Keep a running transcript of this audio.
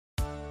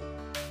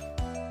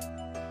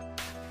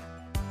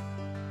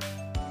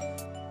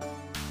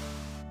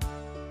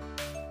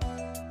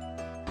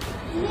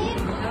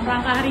dalam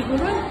rangka Hari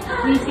Guru,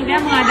 misinya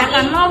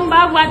mengadakan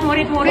lomba buat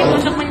murid-murid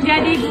untuk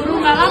menjadi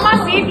guru. Nggak lama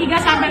sih,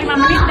 3-5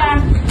 menit.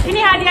 Dan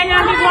ini hadiahnya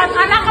nanti buat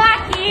anak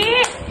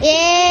laki.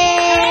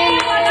 Yeay.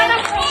 Buat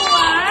anak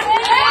perempuan.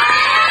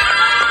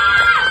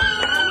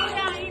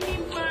 Ini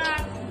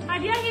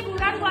hadiah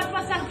hiburan buat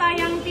peserta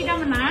yang tidak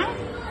menang.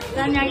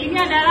 Dan yang ini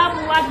adalah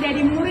buat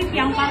jadi murid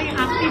yang paling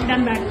aktif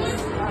dan bagus.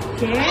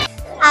 Oke.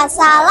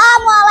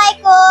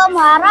 Assalamualaikum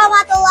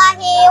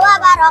warahmatullahi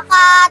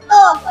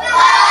wabarakatuh.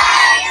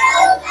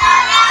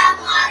 Waalaikumsalam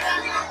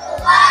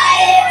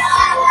warahmatullahi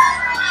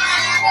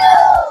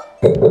wabarakatuh.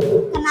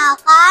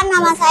 Kenalkan,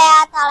 nama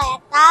saya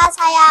Taleta.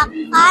 Saya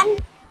akan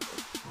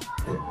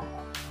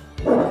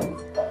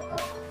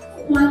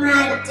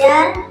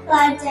mengajar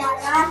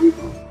pelajaran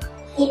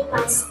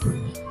IPAS.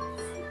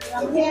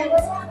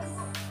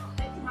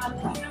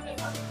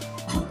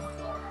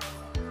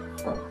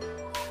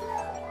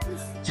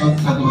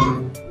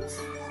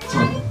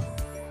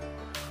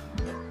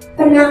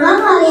 Pernahkah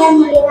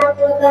kalian melihat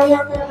lebah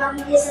yang terbang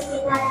di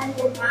sekitaran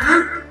rumah?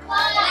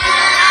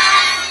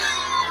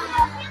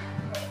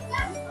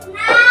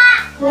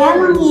 Dia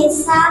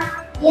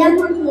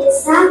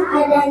menghisap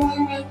adanya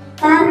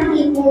nektar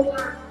di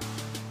bunga.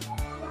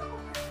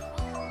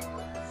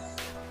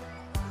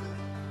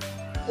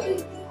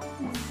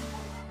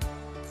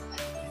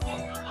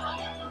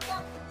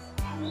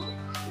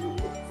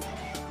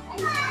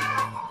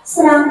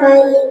 Serangga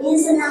ini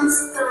senang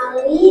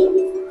sekali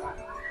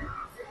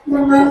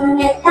dengan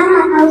nektar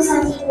atau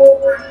sari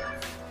bunga.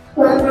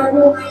 Warna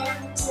bunga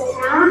yang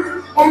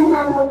cerah dan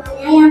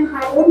aromanya yang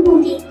harum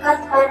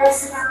mengikat para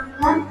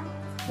serangga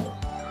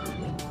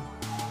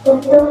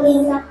untuk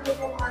hinggap di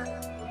rumah.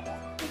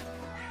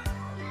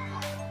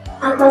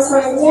 Apa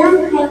saja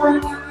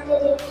hewan yang ada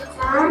di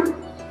hutan?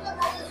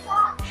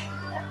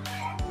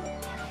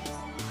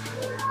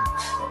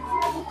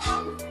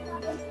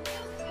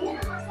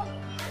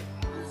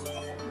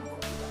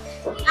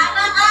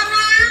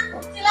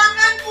 Anak-anak,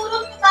 silakan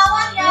turun ke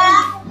bawah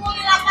ya, kumpul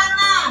di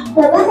lapangan.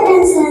 Lebah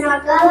dan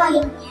serangga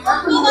lainnya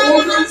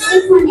kemudian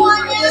asik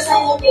menikmati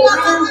sari bunga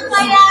yang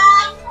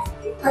indah.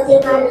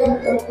 Ketika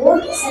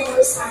itu,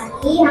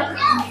 sari-sari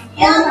akan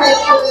menempel pada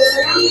tubuh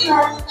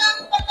serangga.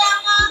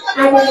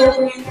 Ada yang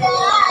menempel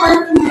di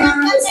ekornya,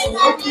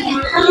 sehingga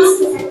dimakan di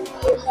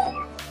sekitar.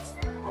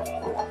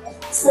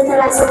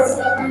 Setelah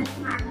selesai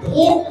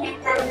menikmati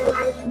nektar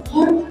bunga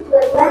ini,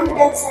 lebah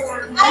dan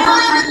serangga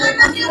akan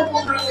datang ke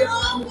bunga yang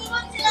ini.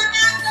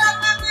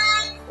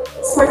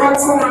 Saat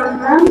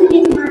serangga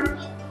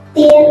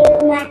menikmati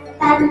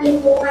nektar di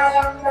bunga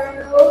yang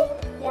baru,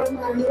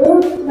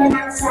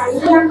 benang sari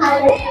yang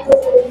ada di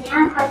tubuhnya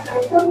akan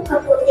jatuh ke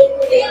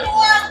puting-puting.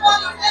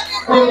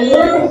 Lalu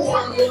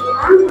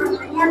terjadilah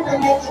namanya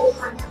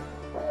penyembuhan.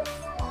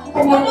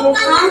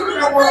 Penyembuhan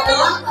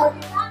adalah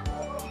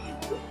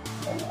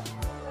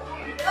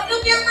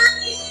Duduk yang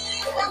mati,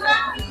 yang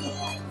rapi.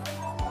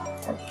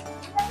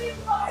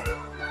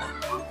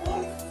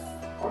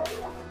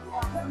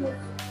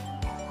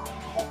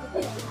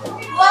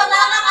 Buat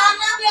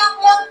anak-anak yang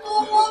belum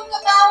turun ke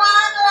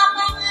bawah ke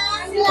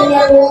lapangan,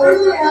 penyembuhan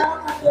adalah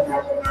ketika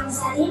benang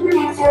sari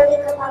menempel di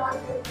kepala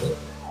putih.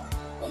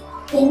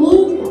 Ini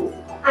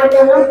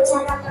adalah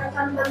cara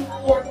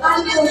perkembangbiakan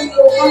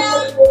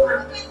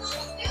tumbuhan.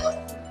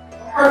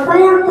 Apa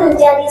yang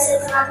terjadi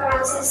setelah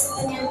proses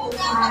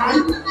penyembuhan?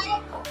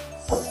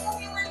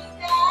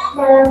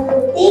 Dalam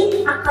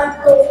putih akan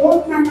tumbuh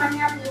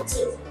namanya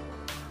biji.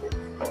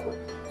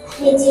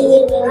 Biji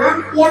inilah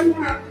yang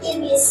nanti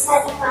bisa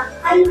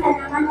dipakai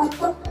tanaman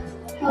untuk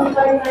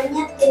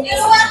memperbanyak di jenis.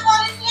 luar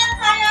polisian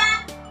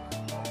saya.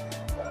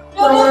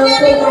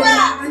 Walaupun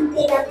tanaman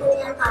tidak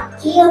punya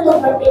kaki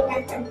untuk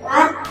berpindah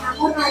tempat,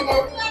 namun ada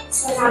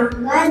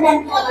serangga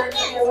dan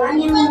hewan-hewan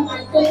yang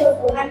membantu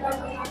tumbuhan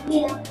berkembang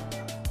biak.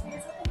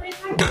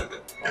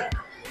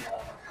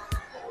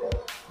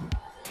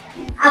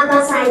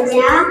 Apa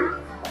saja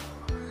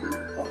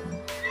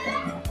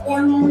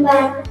yang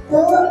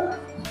membantu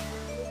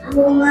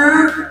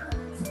bunga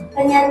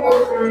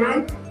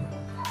penyerbukan?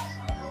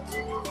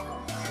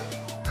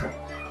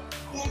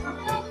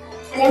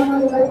 Ada yang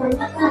mau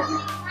bertanya?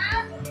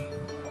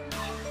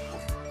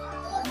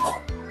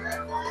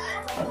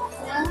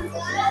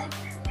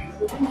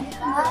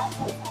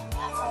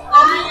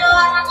 Ayo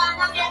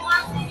anak-anak yang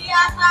masih di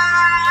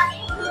atas,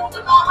 turun ke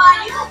bawah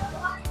yuk.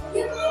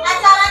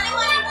 Acaranya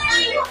mulai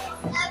yuk.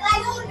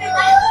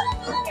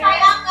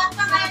 Sayang,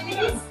 ganteng kayak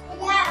gini.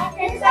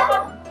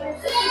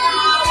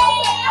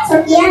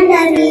 Sekian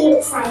dari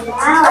saya.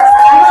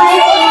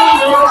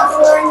 Wassalamualaikum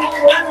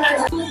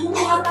warahmatullahi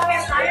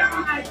wabarakatuh. Saya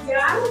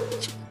mengajar.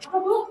 Apa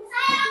Bu?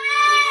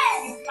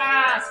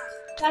 Pas.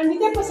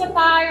 Selanjutnya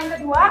peserta yang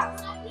kedua,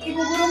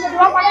 ibu guru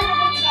kedua pada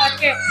nomor 3.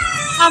 Oke.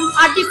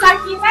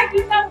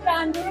 Kita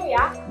udahan dulu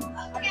ya.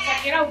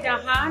 Kira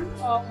udahan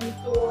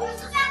untuk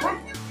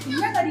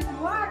dia nggak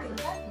dikeluarin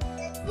kan?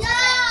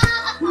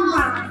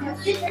 Gimana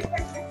sih?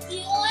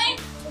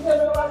 Udah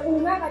berapa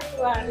bunga nggak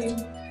dikeluarin?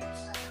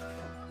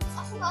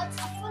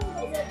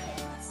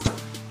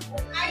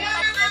 Ayo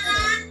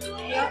anak-anak,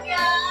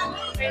 Kamu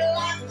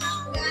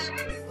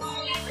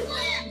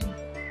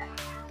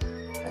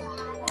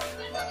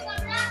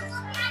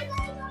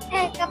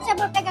bisa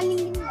pegang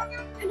dinding nggak?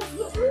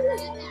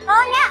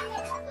 Oh ya.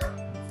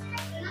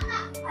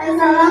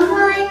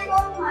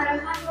 Assalamualaikum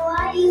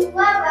warahmatullahi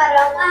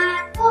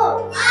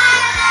wabarakatuh.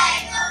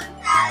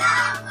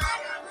 Waalaikumsalam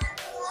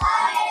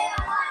warahmatullahi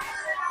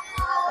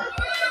wabarakatuh.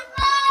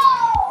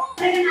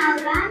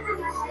 Perkenalkan,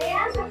 nama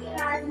saya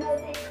Salut.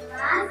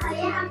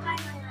 Saya akan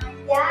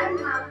mengajar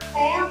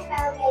mapel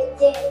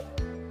PLBJ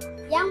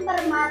yang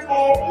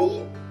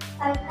bermateri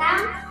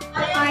tentang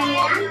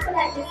permainan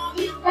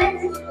tradisi dan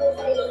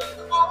diskusi.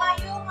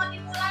 Ayo, mau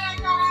dimulai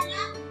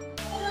acaranya?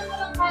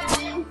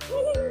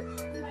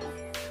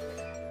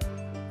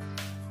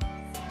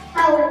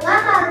 Tahukah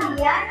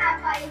kalian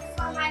apa itu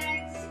permainan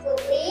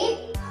diskusi?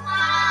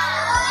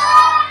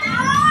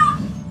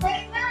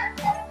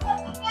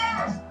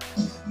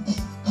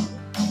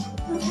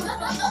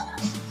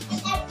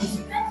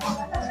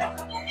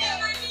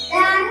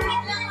 Dan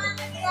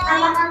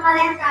apakah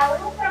kalian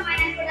tahu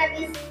permainan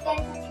tradisi dan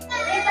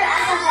diskusi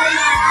berasal dari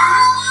mana?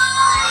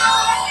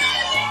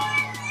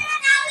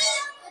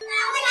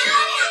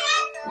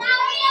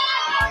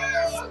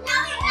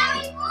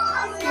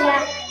 Ya.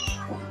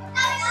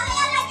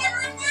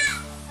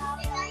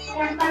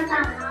 Yang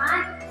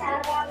pertama,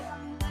 cara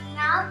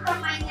mengenal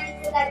permainan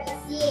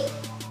tradisi,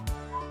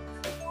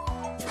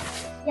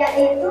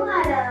 yaitu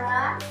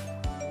adalah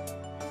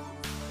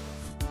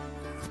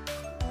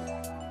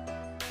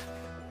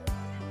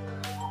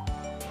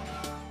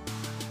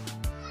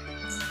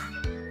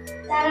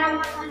cara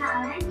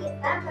mengenalnya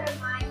kita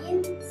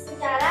bermain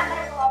secara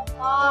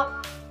berkelompok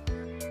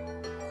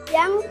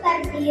yang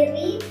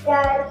terdiri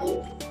dari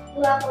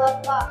 2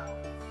 kelompok.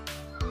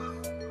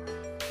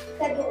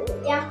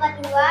 Yang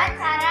kedua,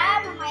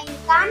 cara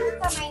memainkan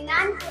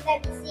permainan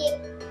tradisi.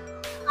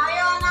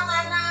 Ayo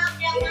anak-anak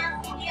yang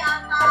nanti di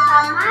atas.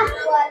 Pertama,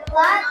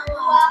 buatlah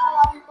 2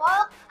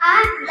 kelompok A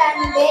dan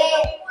B.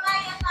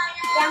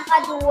 Yang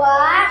kedua,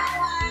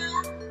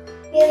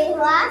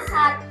 pilihlah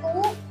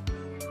 1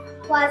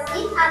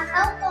 wasit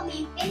atau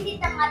pemimpin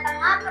di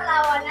tengah-tengah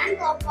perlawanan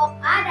kelompok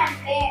A dan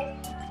B.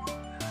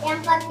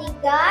 Yang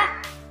ketiga,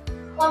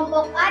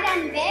 kelompok A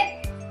dan B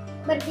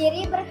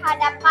berdiri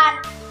berhadapan.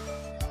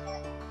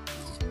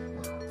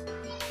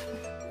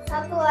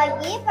 Satu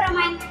lagi,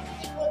 permainan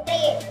Cici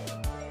Putri.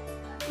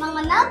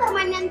 Mengenal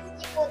permainan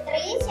Cici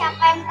Putri,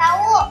 siapa yang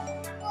tahu?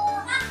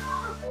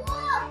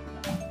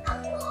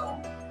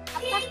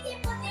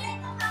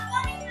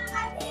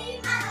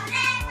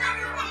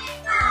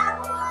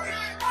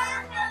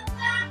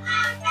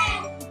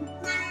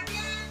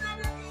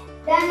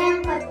 Dan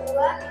yang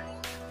kedua,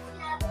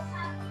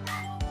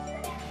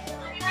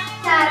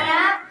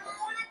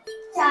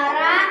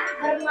 cara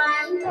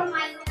bermain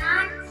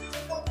permainan Cici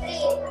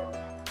Putri.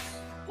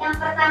 Yang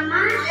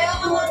pertama,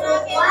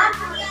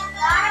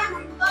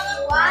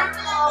 membuat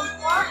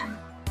kelompok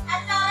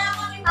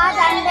A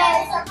dan B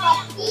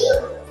seperti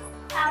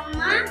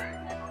sama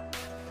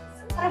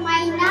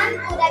permainan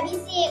kuda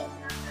bisik.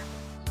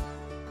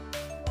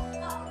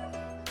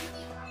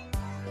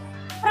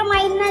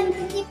 Permainan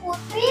Cici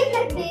Putri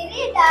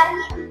terdiri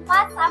dari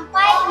 4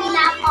 sampai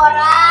 6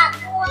 orang.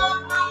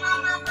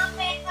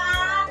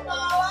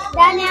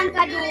 Dan yang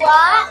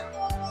kedua,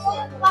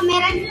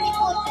 pameran Cici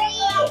Putri.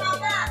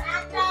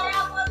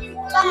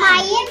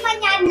 Pemain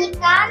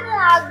menyanyikan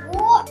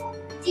lagu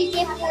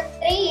Cici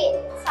Putri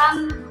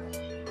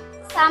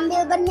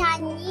sambil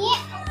bernyanyi.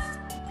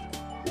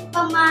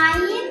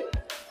 Pemain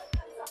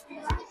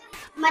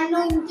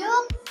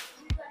menunjuk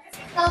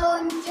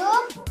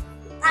telunjuk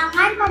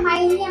tangan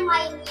pemain yang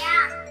lainnya.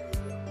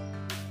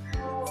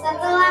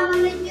 Setelah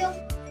menunjuk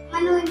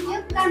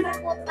dan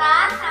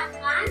berputar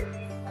tangan,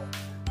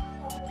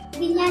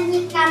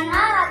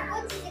 dinyanyikanlah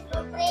lagu Cici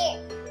Putri.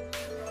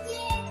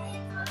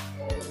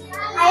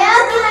 Ayo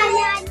kita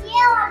nyanyi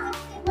lagu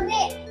Cici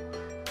Putri.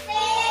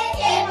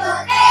 Cici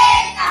Putri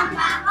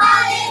tampak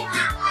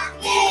kelima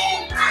kaki,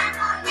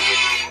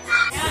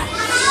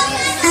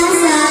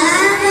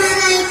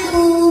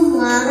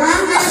 Assalamualaikum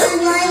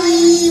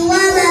warahmatullahi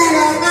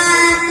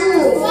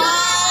wabarakatuh.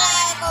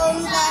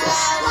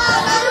 Waalaikumsalam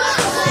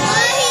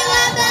warahmatullahi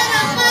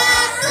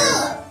wabarakatuh.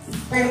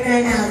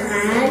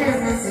 Perkenalkan,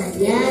 nama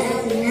saya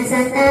Rina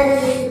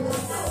Santari.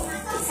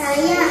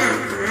 Saya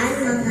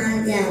akan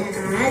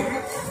mengajarkan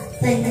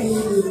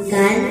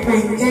pendidikan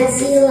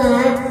Pancasila.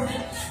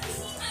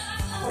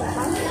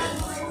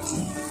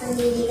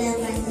 Pendidikan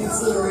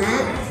Pancasila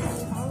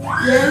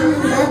yang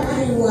bab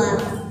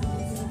 2.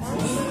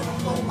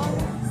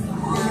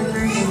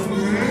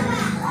 Norma-norma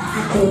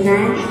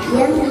aturan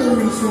yang di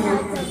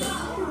masyarakat.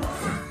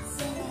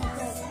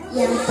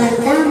 Yang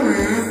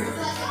pertama,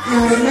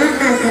 norma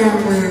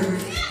agama.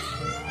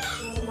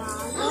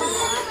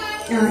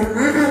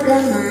 Norma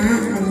agama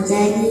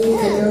menjadi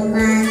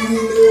pedoman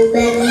hidup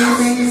bagi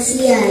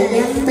manusia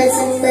yang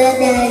bersumber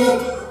dari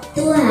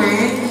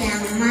Tuhan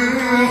yang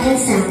Maha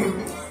Esa.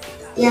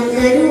 Yang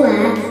kedua,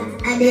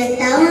 ada yang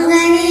tahu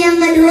nggak nih yang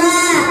kedua?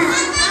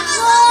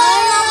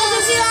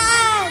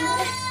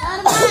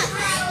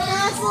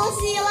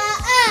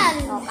 kesusilaan.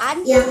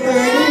 Yang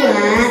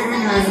kedua,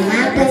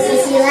 norma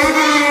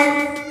kesusilaan.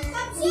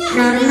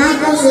 Norma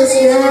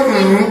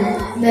kesusilaan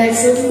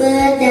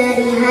bersumber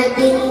dari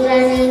hati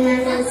nurani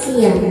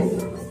manusia.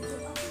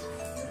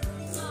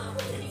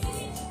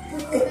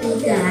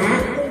 Ketiga,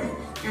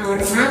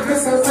 norma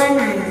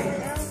kesopanan.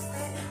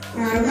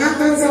 Norma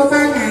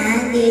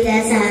kesopanan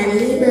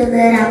didasari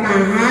beberapa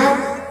hal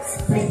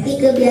seperti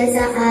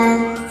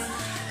kebiasaan,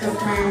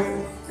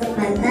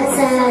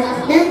 kepantasan,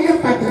 dan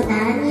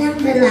kepatutan yang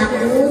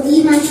berlaku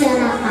di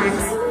masyarakat.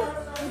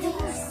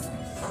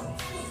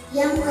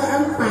 Yang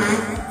keempat,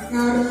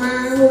 norma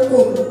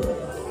hukum.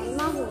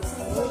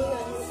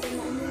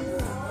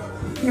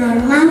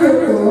 Norma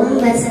hukum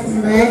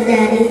bersumber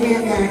dari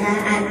negara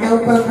atau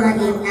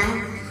pemerintah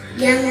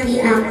yang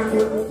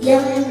diatur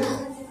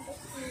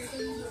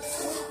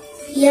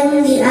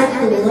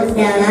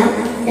dalam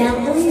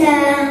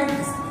undang-undang.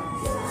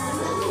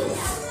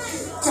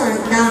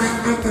 Contoh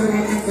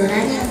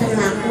aturan-aturan yang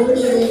berlaku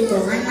di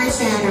lingkungan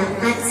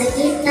masyarakat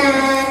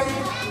sekitar.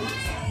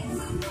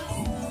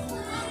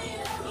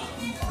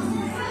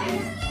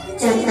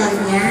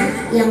 Contohnya,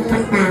 yang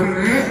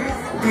pertama,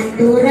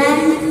 aturan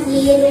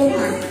di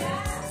rumah.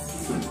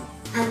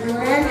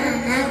 Aturan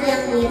anak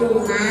yang di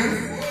rumah.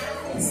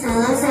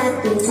 Salah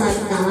satu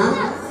contoh,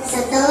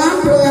 setelah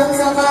pulang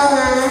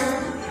sekolah,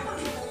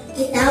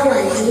 kita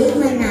wajib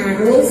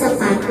menaruh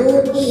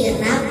sepatu di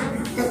rak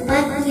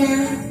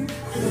tempatnya.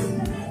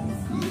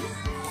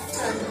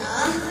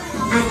 Contoh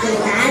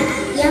aturan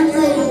yang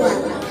kedua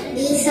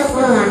di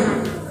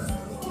sekolah.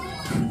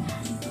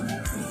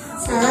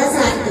 Salah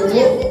satu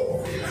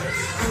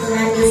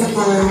aturan di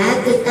sekolah,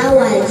 kita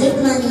wajib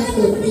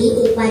mengikuti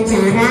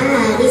upacara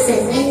hari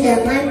Senin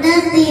dengan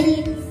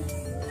tertib.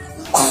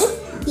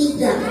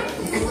 3.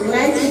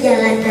 Aturan di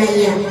jalan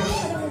raya.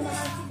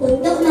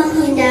 Untuk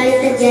menghindari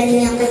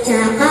terjadinya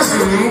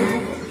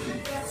kecelakaan,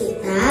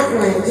 kita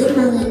wajib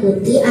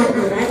mengikuti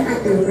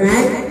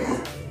aturan-aturan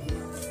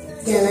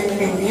jalan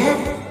raya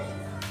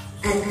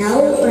atau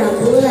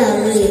rambu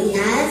lalu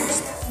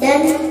lintas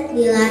dan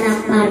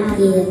dilarang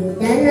parkir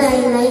dan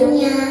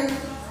lain-lainnya.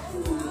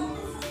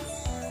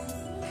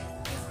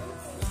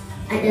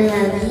 Ada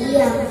lagi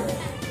yang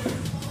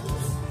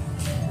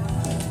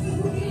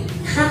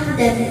hak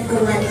dan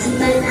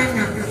kewajiban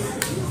anak.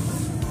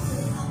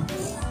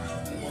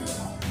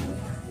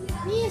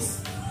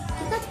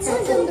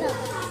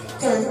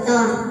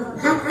 Contoh,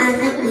 hak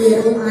anak di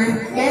rumah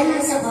dan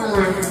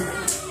sekolah.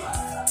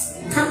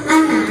 Hak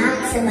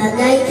anak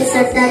sebagai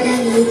peserta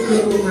didik di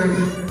rumah.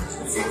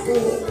 1.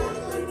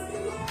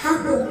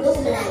 Hak untuk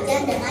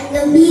belajar dengan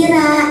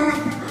gembira.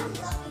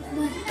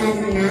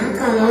 Karena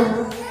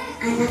kalau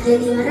anaknya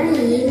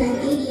dimarahi,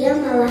 nanti dia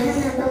malahan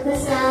tambah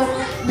kesal.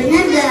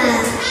 Benar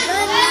gak?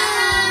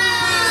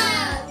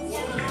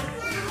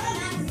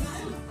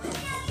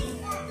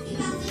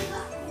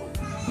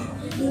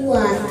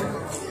 Dua,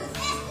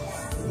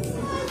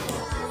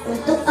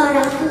 untuk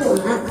orang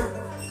tua,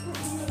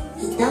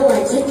 kita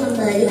wajib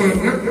memberi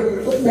anak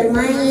untuk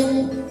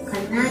bermain,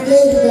 karena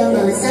dia juga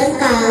bosan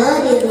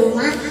kalau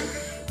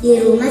di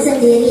rumah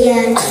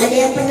sendirian. Ada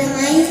yang pernah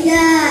main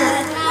gak?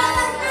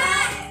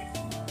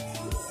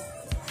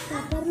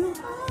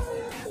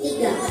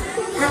 3.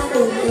 Hak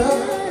untuk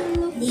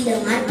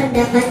didengar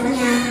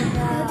pendapatnya.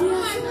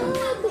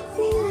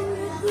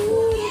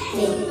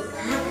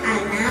 Hak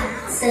anak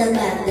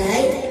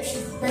sebagai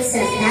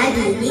peserta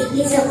didik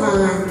di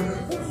sekolah.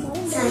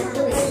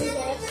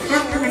 1.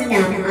 Hak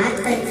mendapat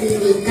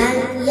pendidikan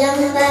yang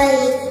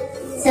baik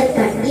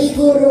seperti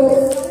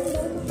guru.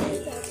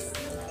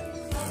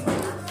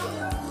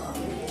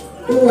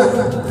 2.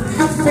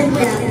 Hak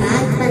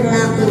mendapat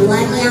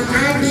perlakuan yang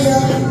adil.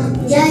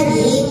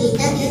 Jadi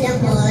kita tidak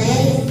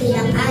boleh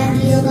tidak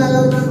adil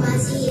kalau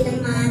mengasihi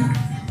teman.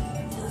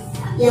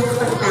 Yang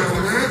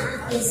pertama,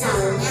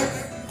 misalnya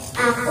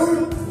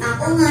aku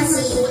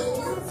ngasih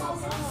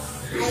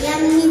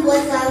ayam ini buat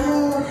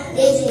kamu,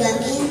 dia juga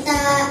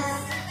minta.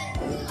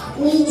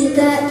 Ini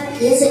juga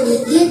dia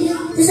sedikit,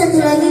 terus satu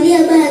lagi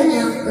dia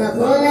banyak. Gak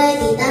boleh,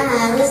 kita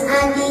harus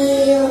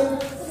adil.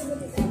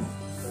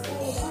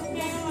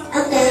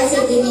 Oke,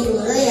 segini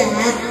dulu ya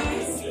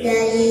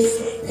dari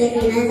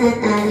Revina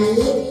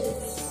Satari.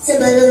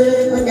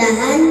 Sebelum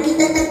udahan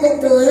kita tepuk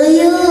dulu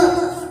yuk.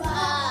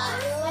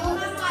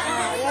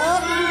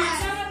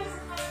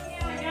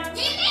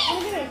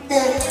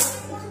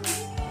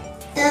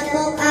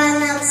 Tepuk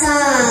anak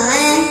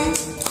soleh.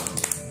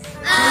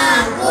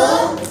 Aku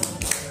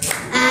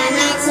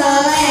anak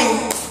soleh,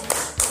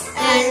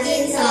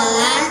 rajin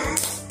sholat,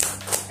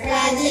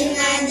 rajin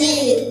ngaji.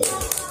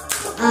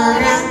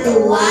 Orang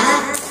tua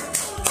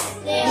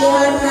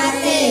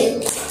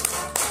dihormati,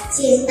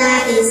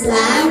 cinta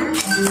Islam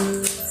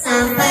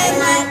sampai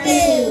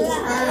mati.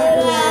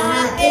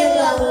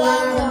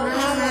 Allah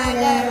Muhammad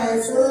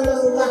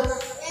Rasulullah.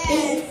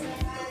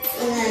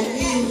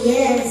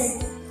 Yes.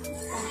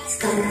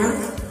 Sekarang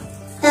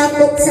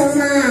tepuk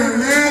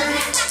semangat.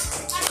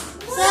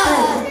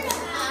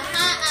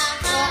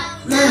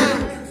 Ma,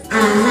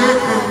 aha,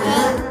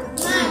 aha,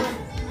 ma.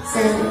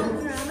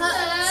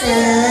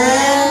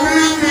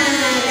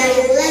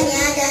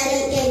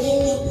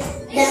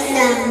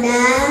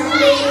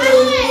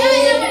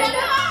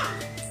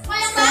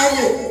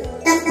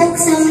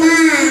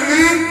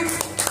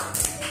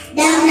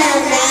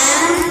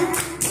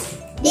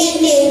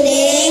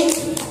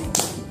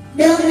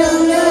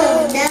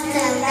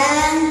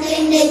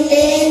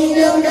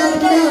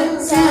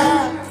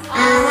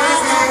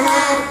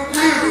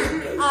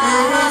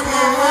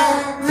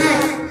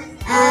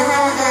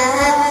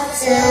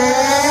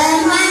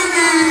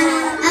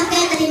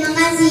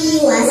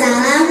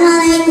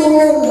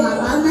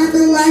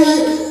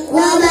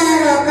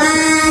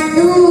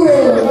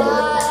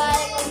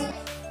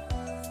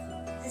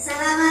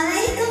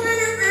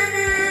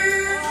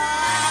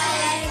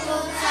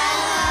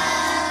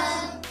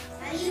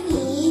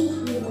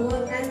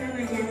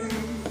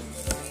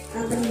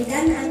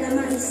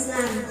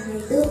 Islam,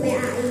 yaitu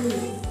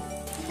PAI.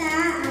 Kita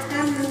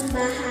akan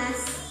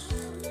membahas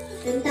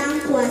tentang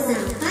puasa,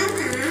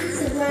 karena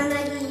sebulan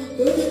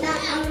lagi itu kita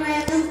akan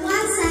merayakan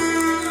puasa.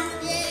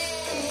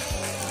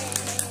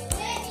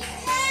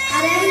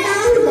 Ada yang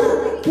tahu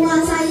nggak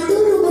puasa itu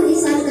rukun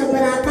Islam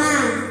keberapa?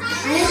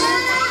 Ayo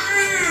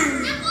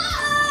tangan.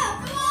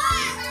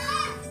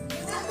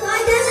 Satu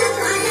aja ya,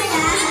 satu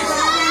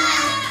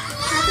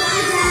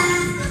aja.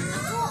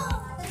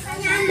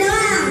 Pertanyaan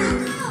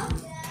doang.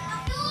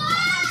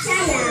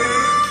 Saya.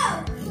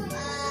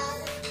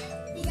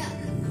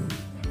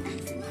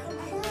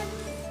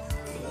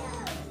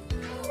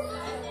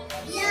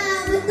 Ya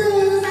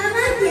betul,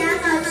 selamat ya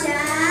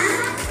Kausya.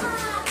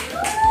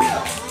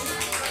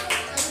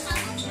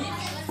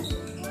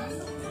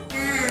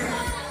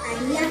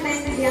 Tadi apa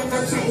yang dibilang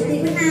Kausya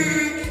itu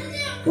benar.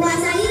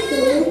 Puasa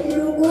itu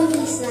rukun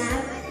Islam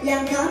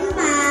yang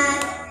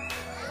keempat.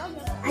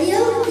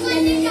 Ayo kita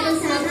nyanyi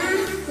bersama.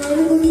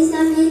 Kalau rukun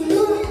Islam itu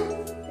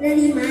ada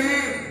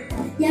 5.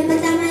 Yang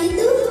pertama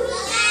itu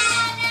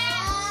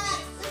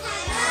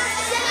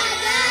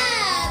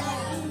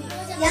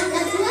yang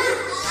kedua,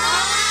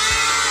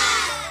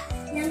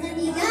 yang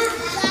ketiga,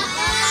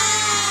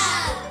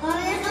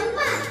 kalau yang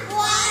keempat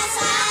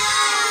puasa,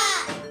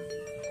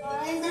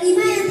 kalau yang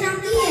kelima yang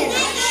terakhir.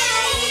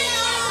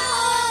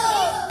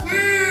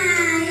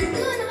 Nah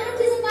itu anak-anak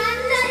bisa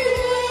pandai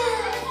ini.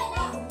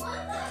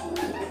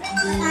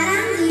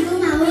 Sekarang ibu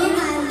mau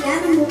kalian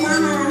membuka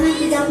halaman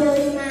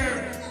 35.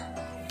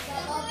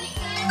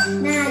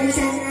 Nah di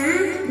sana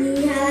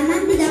di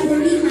halaman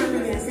 35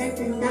 menjelaskan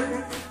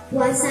tentang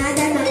puasa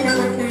dan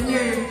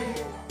makna-maknanya.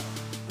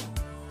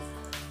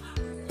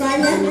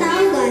 Kalian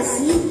tahu gak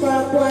sih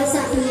kalau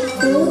puasa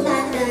itu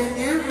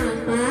tandanya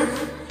apa?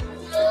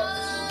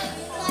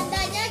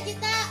 Tandanya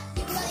kita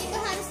di bulan itu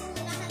harus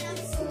menahan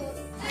nafsu.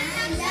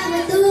 Nah, ya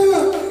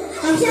betul.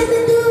 Kausya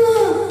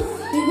betul.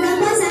 Di bulan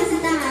puasa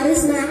kita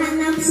harus menahan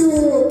nafsu.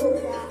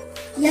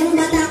 Yang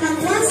membatalkan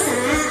puasa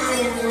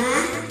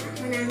adalah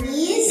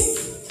menangis,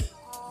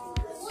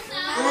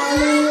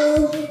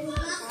 lalu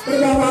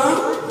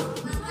berbohong.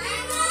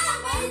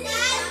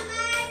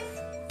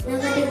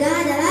 Yang ketiga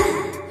adalah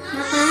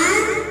makan,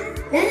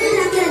 dan yang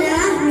terakhir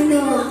adalah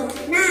minum.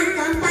 Nah,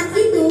 keempat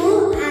itu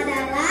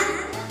adalah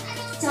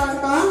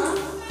contoh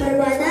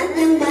perbuatan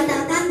yang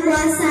membatalkan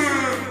puasa.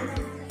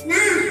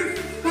 Nah,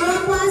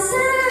 kalau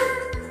puasa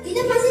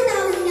kita pasti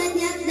tahu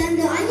niat dan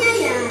doanya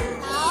ya.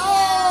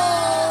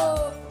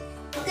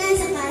 Oke,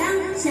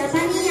 sekarang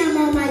siapa nih yang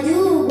mau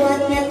maju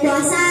buat niat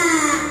puasa?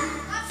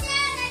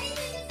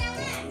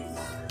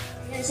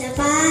 Ya,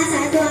 siapa?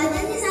 Satu aja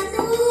nih,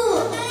 satu.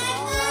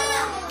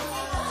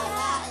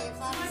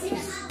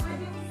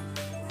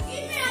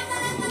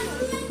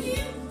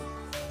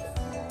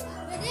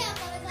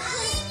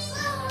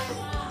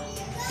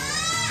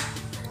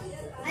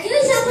 Ayo,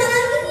 siapa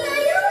lagi nih?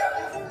 Ayo.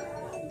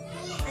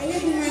 Ayo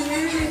gimana?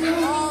 Ayo.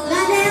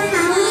 Gak ada yang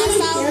mau nih.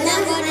 Yaudah,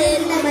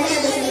 sekarang kita baca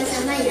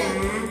bersama-sama ya.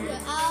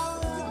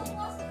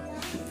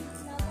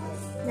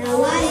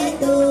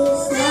 Nawaitu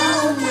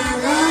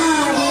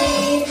Ramadan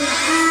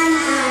an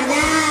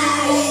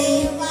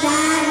adai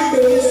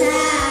fardu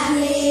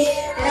sahih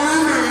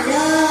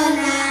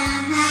Ramadana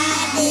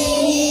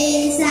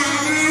hadihi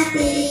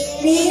sanati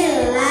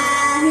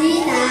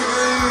lillahi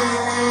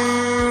ta'ala.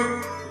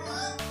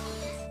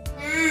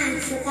 Nah,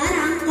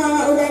 sekarang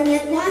kalau udah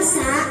niat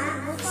puasa,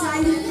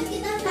 selanjutnya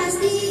kita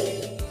pasti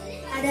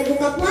ada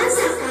buka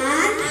puasa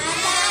kan?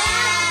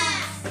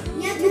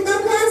 Niat buka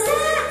puasa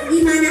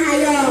gimana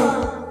ayo?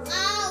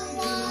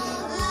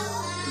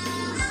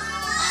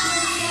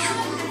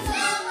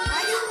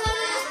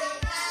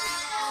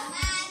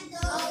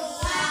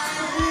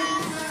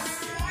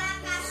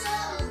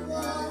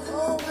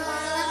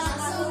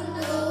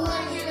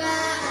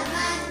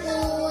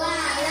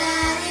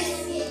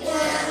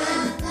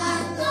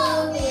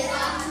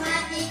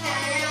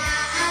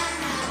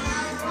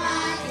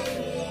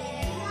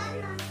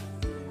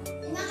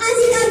 Terima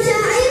kasih Kausya.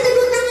 Ayo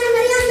tepuk tangan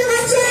meriah untuk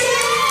Kausya.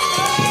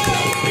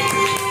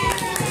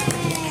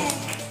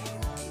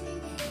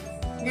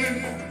 Nah,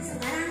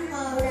 sekarang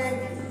kalau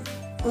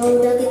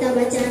udah kita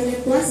baca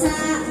niat puasa,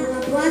 buka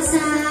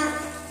puasa.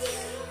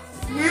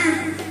 Nah,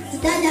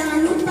 kita jangan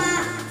lupa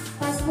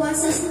pas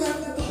puasa sudah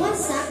buka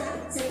puasa,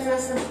 setelah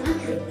sholat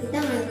maghrib kita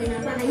ngelakuin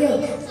apa? Ayo,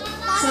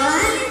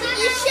 sholat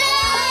Isya.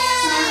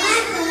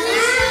 sholat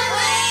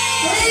tarawih.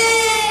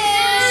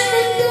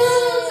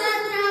 Betul,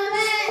 sholat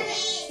tarawih.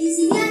 Di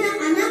sini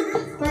anak-anak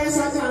pada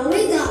sholat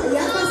tarawih gak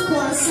ya pas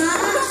puasa?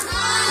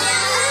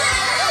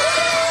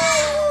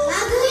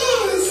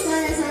 Bagus,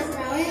 pada sholat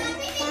tarawih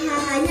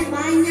pahalanya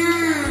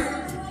banyak.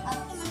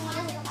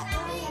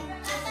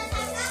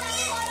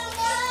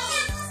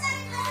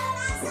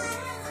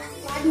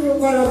 Waduh,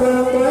 kalau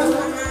bolong-bolong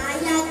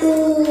bahaya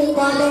tuh.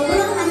 Kalau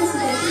bolong harus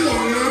diganti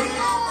ya.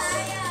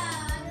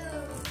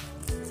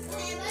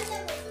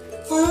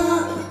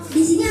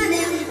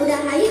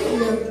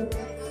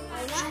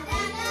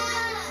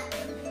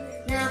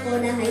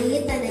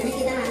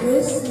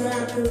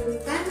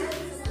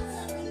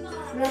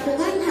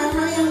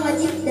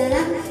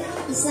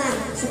 Islam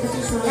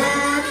seperti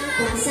sholat,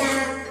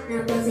 puasa. Nah,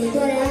 puasa itu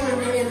adalah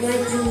hal yang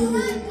wajib.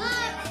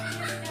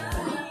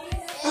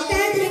 Oke,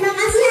 terima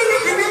kasih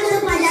anak-anak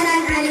untuk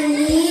pelajaran hari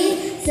ini.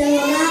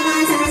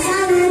 Semoga sehat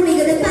selalu.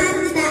 Minggu depan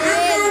kita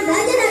akan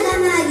belajar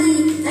agama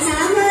lagi.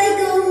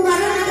 Assalamualaikum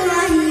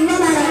warahmatullahi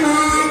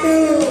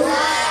wabarakatuh.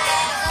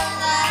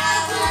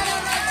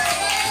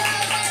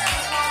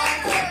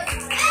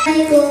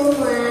 Assalamualaikum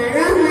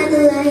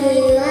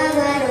warahmatullahi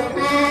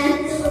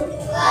wabarakatuh.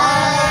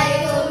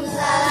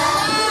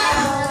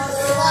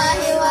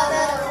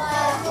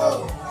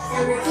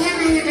 Selamat siang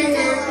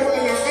anak-anak,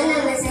 perkenalkan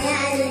nama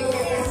saya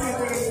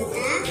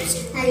Kelas.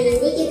 Hari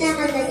ini kita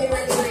akan belajar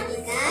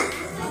matematika.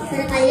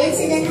 Perkalian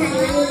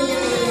sederhana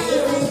menggunakan jari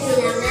untuk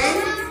bilangan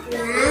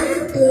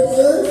 6,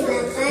 7,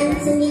 8,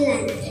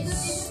 9.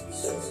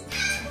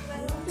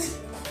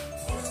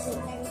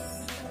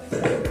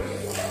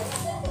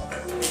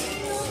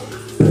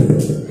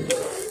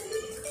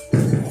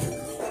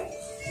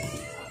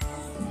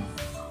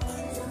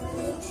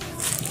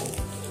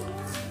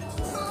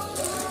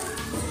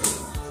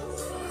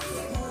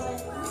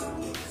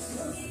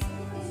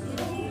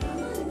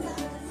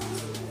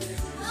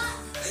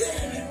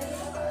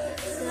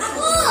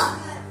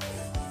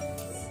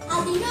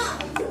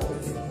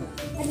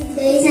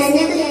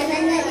 Tulisannya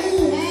kelihatan nggak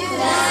nih?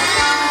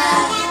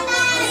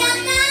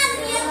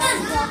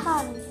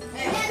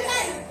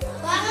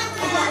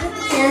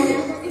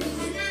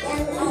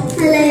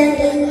 Kalau yang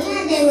ini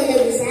ada yang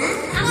udah bisa?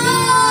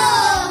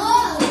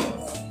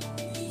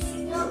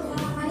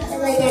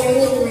 Coba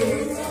caranya gimana?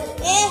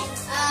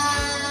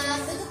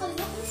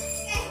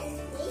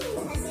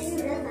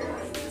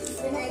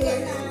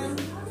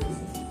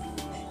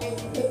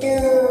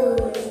 Betul.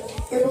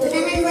 Tepuk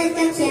tangan buat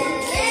Kapsya.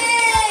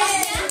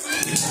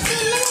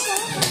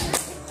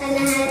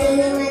 Karena hari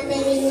ini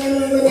materinya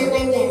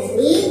menggunakan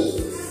jari,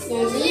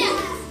 jadi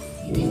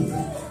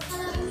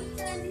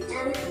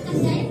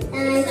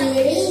tangan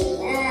kiri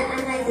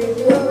angka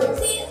 7,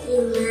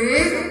 5,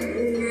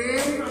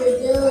 6,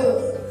 7.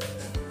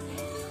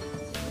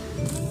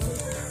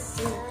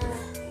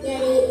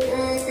 Jari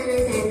tangan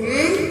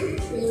kanan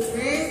 5,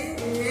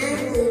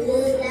 6,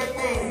 7,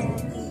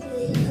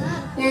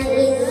 8. Yang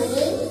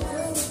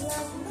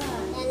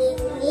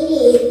ini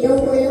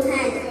dihitung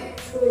puluhan.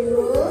 10,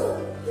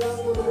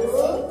 20,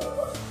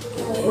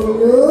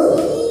 30,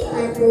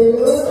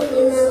 40,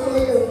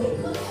 50.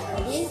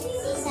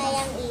 Sisa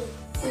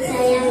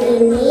yang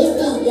ini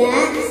 3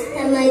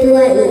 tambah 2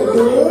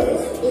 itu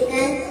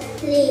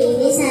dikali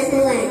ini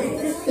satuan.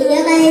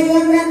 3 kali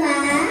 2 berapa?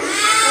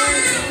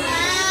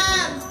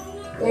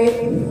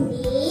 6.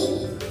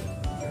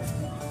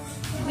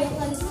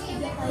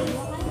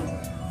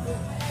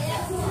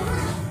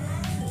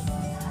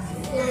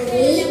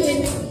 Jadi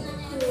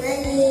tinggal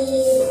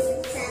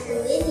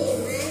disatuin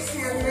 5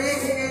 sama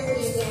 6-nya,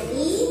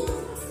 jadi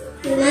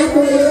 56.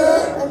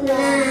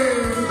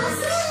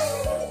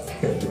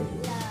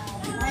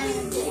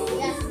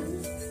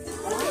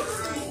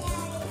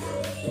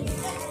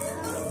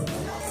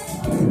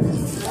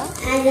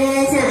 Ada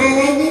soal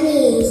lagi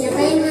nih, siapa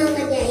yang mau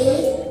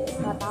kerjain?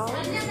 Nggak tahu.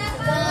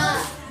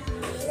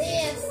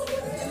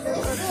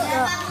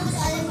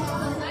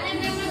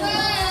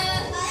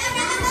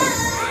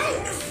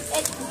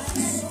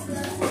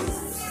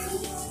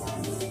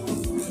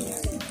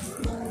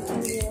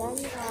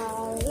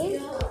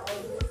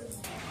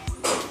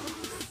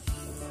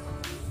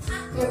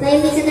 Siapa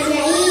yang bisa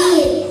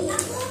kerjain?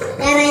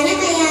 Caranya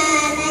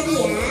kayak tadi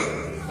ya.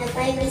 Siapa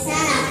yang bisa?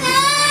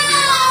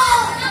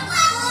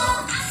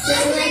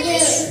 Langsung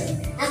aja.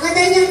 Aku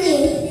tunjuk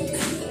nih.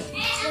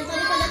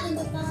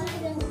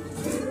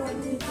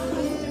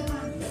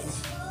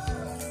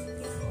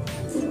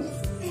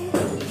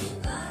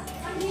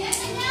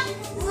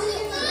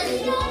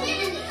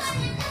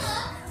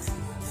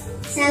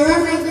 Salah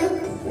maju,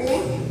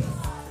 boleh?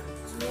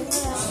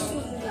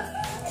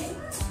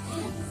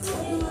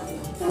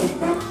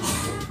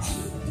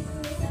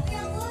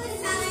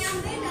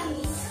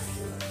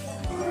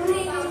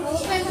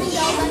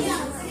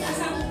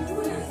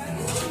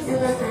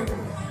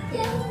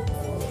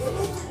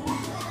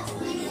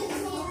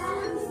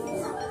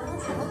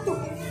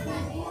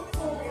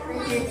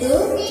 Satu,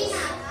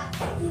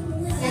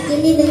 yakin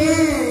ini benar.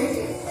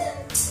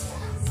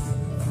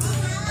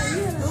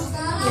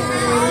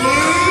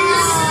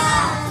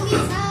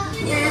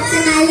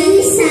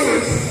 Sekali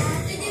salah.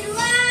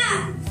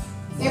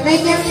 Siapa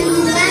yang yakin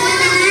buka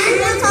tangan?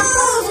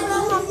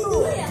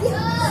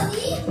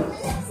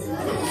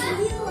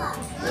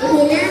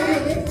 Hina,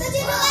 maju.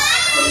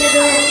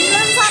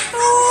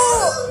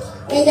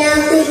 1. Yang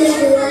jawab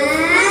 72.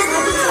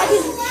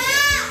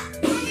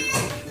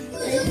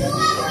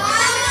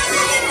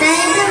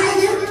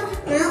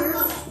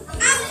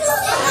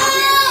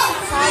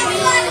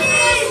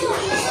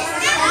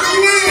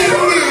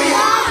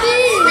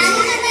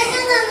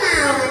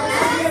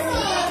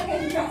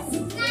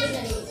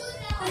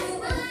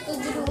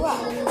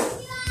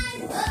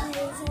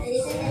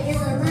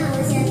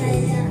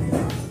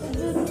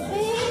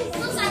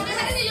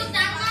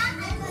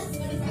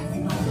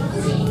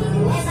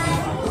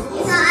 Bye-bye.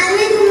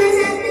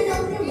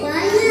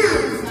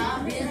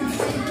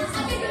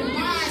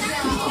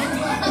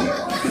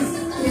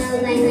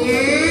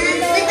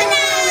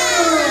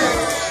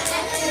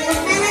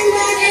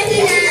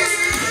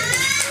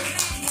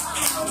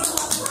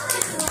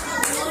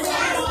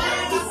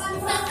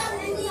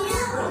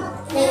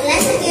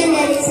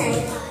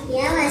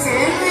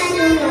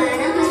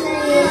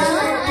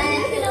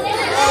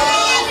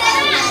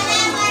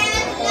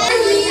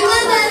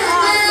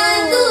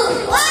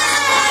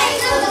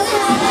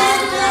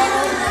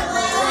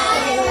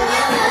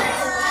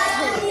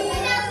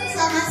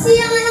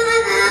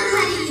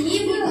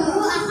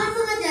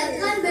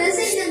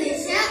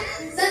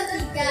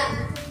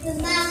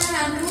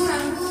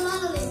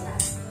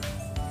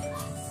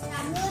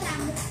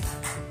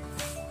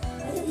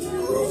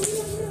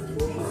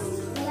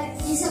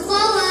 Di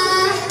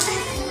sekolah,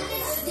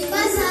 di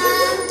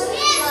pasar,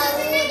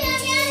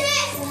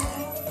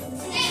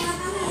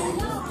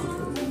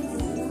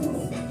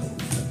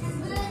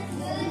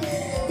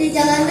 di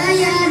jalan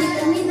raya, di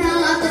terminal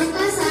atau di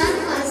pasar,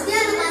 pasti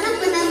anak-anak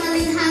pernah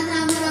melihat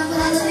rambu-rambu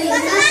lalu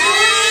lintas.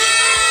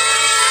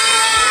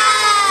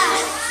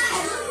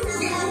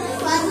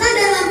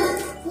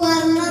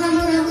 Warna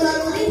rambu-rambu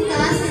lalu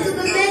lintas itu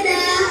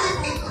berbeda.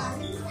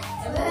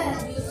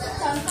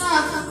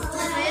 Contoh,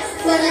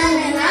 warna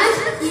merah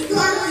itu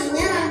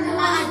artinya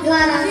rambu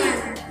larangan.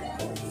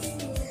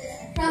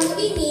 Rambu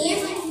ini,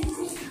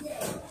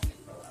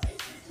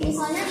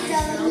 misalnya di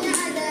dalamnya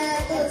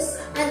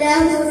ada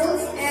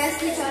huruf S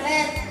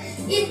dicoret.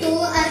 Itu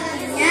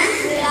artinya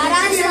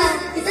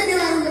kita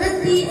dilarang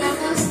berhenti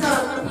atau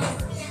stop.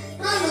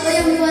 Lalu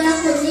yang berwarna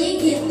kuning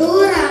itu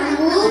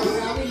rambu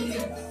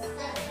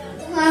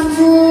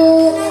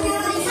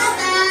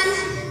peringatan.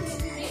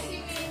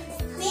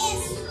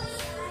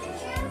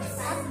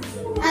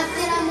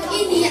 Arti rambu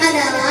ini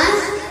adalah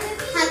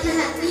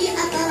hati-hati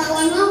atau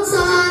rawan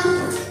longsor.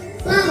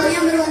 Lalu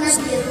yang berwarna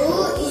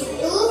biru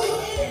itu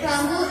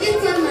rambu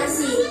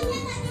informasi.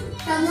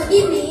 Rambu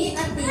ini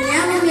artinya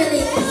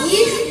memiliki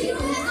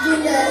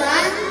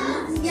bundaran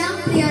yang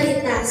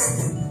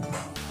prioritas.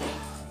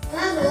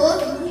 Lalu,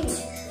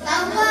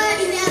 tahu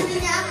nggak ini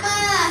artinya apa?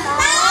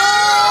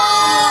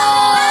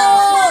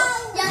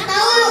 Yang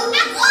tahu?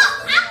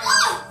 Aku.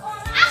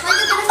 Maju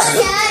ke depan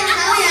ya, yang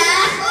tahu ya.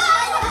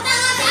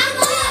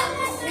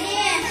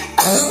 Nih.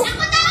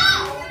 Aku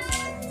tahu.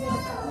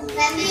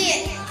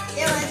 Randy,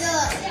 ya maju.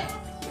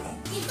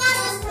 Kita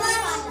harus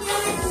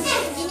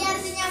ini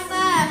artinya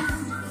apa?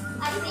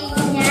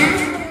 Artinya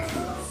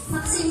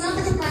maksimal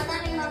kecepatan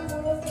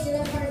 50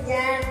 km per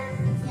jam.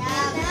 Ya,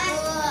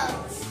 betul.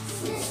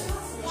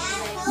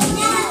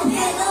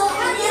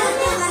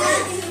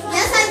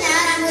 Biasanya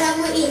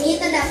rambu-rambu ini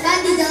terdapat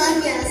di jalan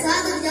biasa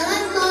atau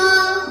jalan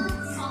tol.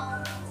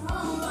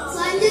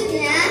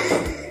 Selanjutnya,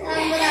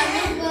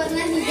 rambu-rambu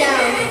berwarna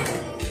hijau.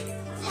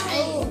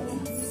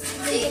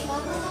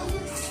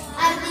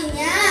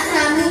 Artinya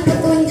rambu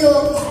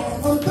petunjuk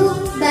untuk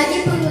bagi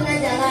pengguna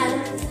jalan.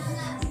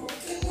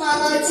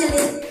 Kalau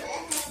ciri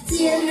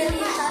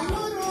hitam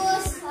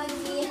lurus,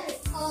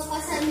 kalau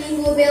pasar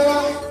minggu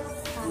belok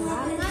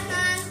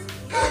kanan,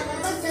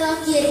 kalau belok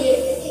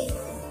kiri.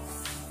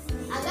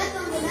 Agar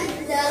pengguna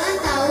jalan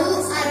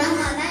tahu arah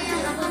mana yang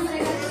akan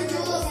mereka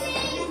tuju.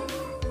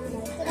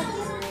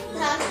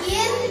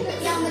 Terakhir,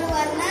 yang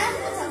berwarna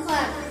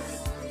coklat.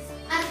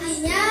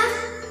 Artinya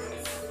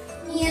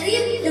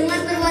mirip dengan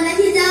berwarna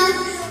hijau,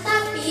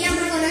 tapi yang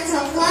berwarna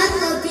coklat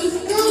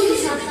lebih ke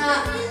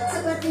wisata.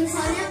 Seperti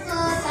misalnya ke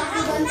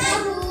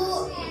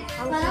Bintaro.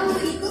 Bintaro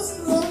itu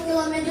 10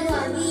 km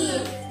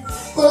lagi.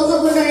 Kalau ke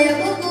Budaya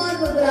Bogor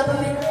beberapa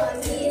meter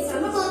lagi.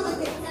 Sama kalau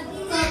ke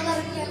Kelas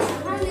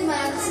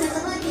 500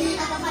 meter lagi.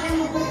 Apakah ada yang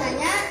mau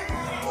bertanya?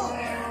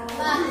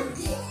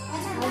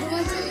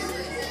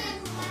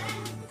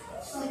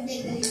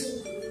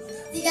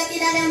 Jika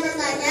tidak ada yang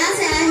bertanya,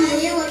 saya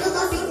akhiri. Wabillahi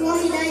taufiq wal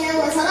hidayah.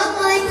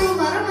 Wassalamualaikum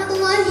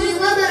warahmatullahi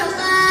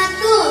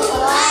wabarakatuh.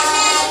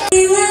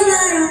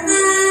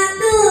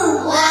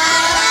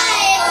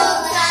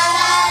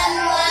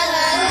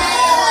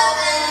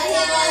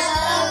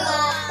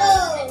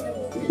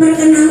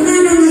 Perkenalkan,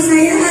 nama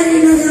saya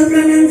Alina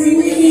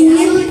Zafrananzini,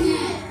 ingin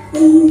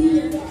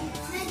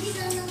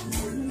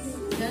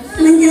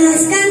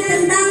menjelaskan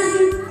tentang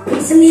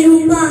seni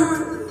rupa.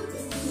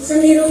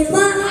 Seni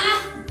rupa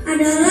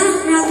adalah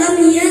ragam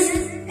hias.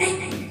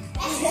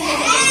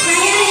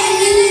 Saya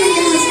ingin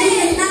menjelaskan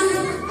tentang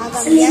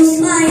seni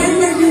rupa yang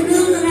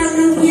berjudul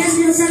ragam hias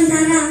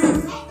Nusantara.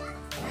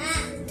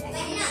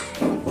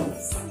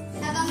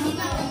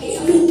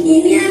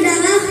 Ini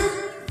adalah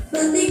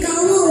batik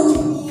kaum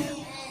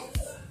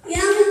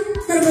yang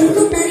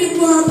terbentuk dari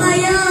buah apa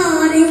ya?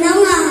 Ada yang tahu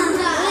nggak?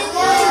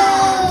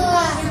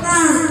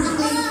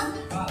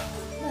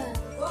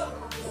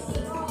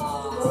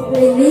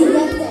 Ini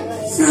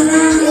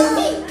salah.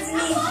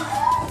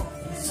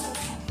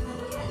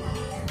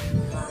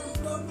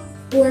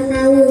 Buah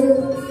tahu.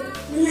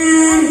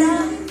 Benar.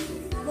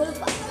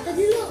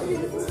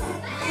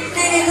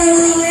 Kalau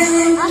yang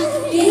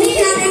ini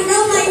ada yang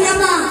tahu nggak ini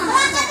apa?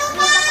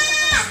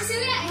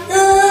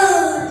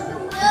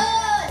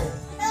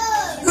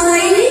 Kalau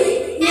ini?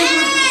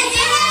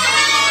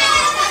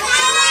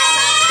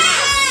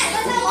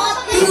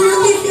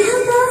 Motifnya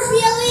apa?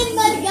 Lilin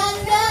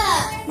berganda.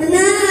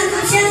 Benar,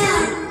 Tasya.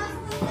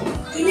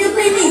 Ini apa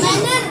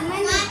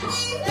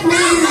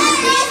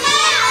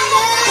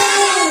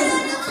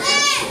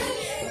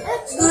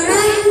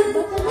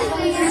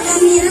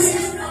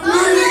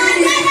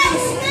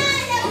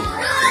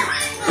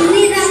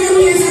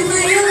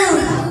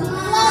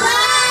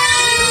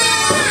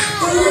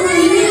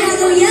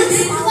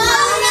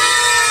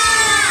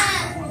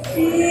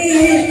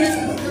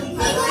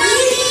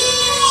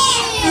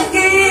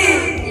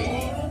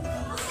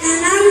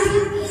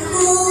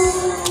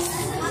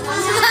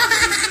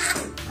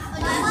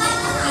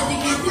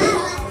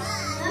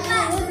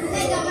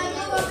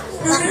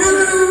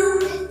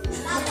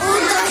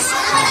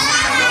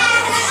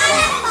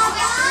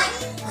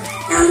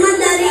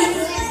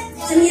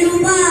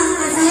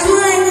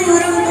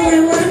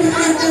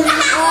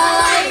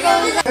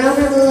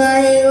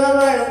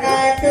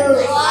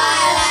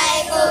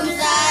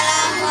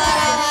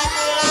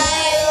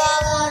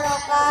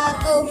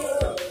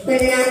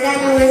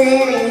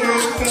saya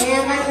Rehan. Saya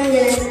akan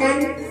menjelaskan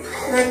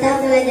mata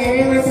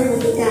pelajaran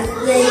matematika,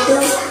 yaitu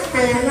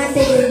halaman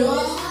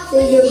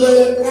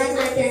 74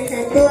 latihan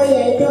 1,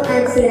 yaitu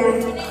arsirah.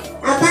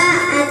 Apa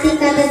arti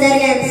kata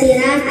dari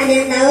arsirah? Ada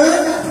yang tahu?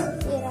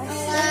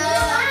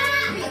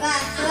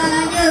 Coba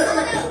maju.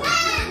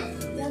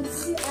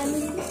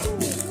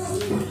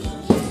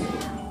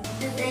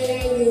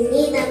 Kayak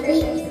ini tapi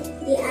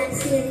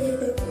diarsir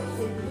gitu.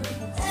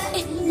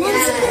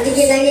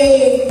 Dikit lagi.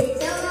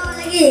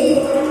 Coba lagi.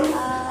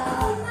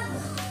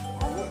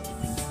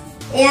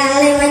 Ya,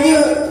 Ale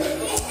maju.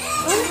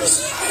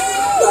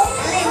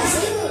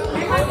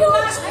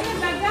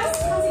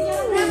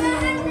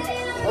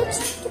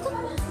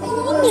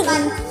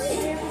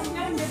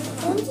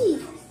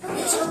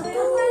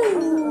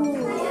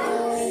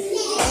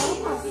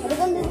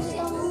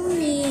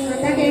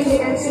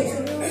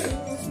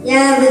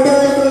 Ya betul,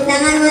 tepuk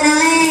tangan buat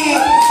Ale.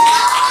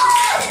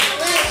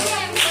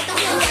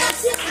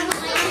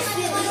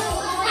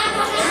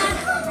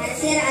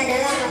 Arsir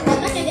adalah apa?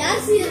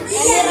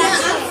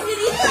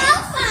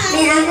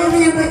 Nih aku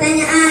punya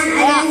pertanyaan,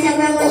 ada yang siapa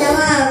yang mau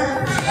jawab?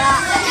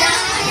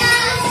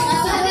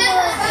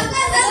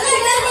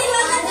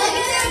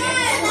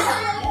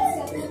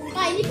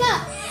 Pak, ini Pak.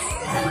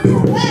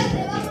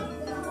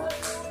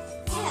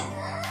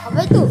 Apa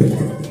itu?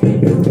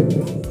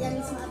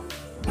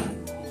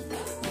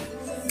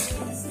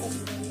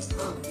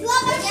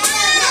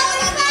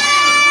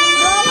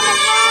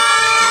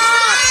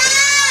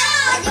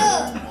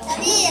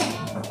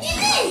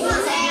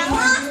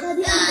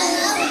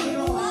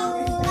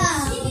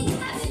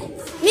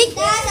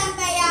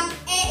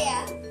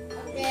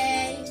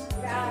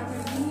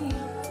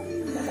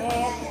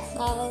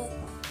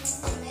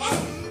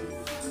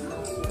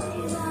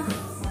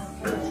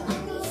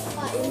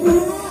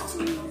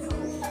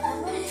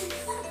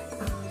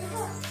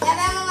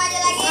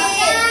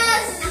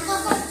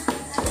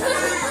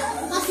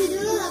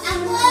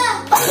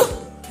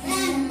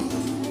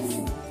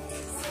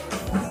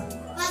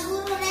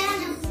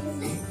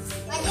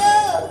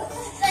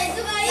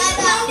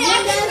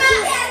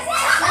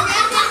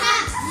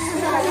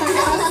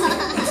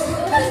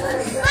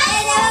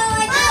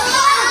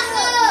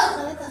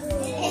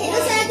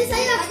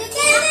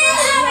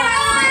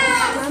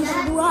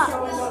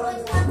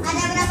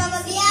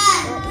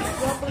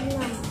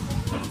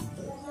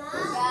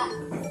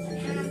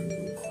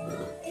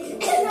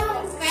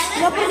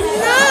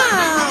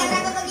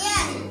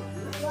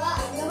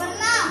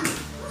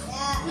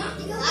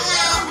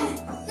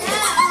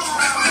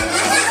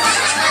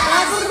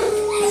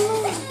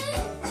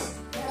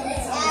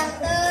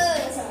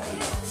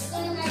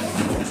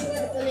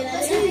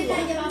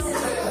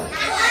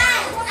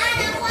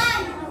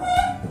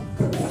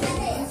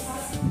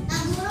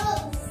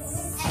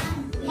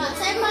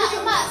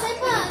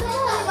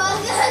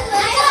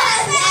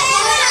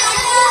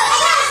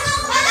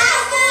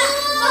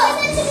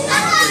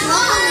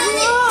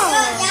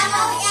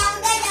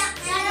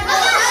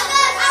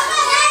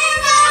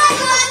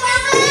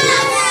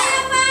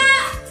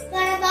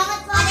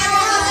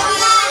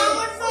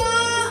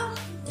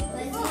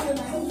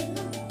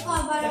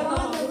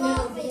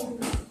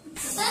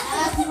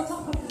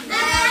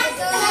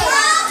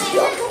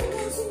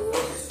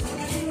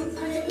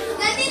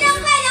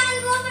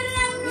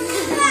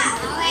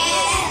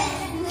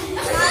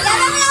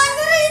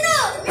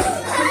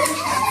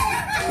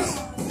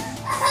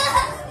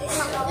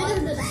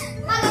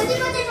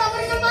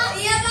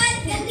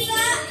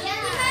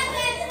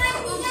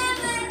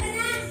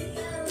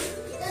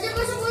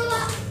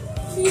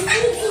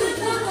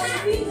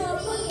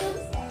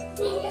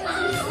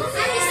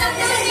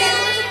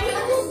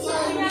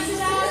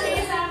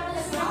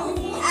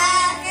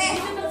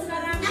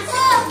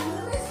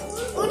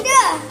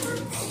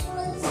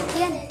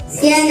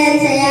 Sekian dari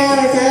saya.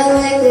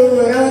 Wassalamualaikum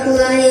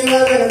warahmatullahi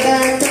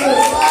wabarakatuh.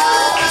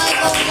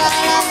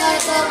 Waalaikumsalam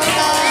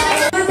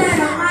warahmatullahi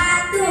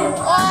wabarakatuh.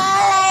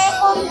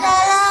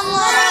 Waalaikumsalam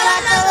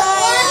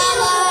warahmatullahi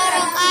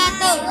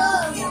wabarakatuh.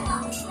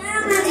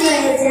 Selamat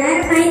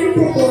belajar main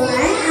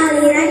pukulan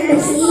aliran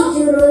besi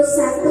jurus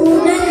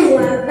 1 dan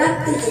 2 bab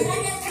 7.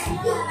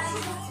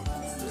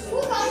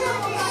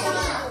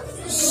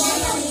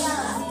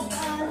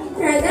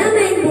 Ragam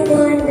main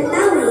pukulan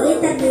Betawi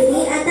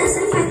terdiri atas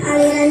 4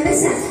 aliran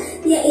besar,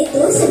 yaitu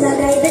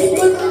sebagai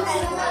berikut.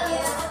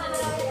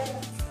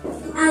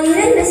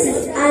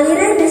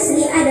 Aliran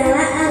besi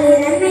adalah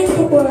aliran main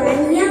pukulan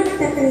yang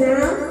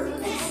terkenal,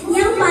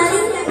 yang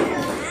paling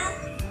terkenal.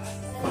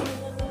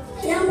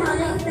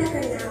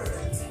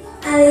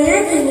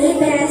 Aliran ini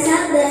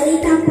berasal dari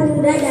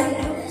Kampung Dadap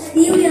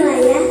di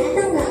wilayah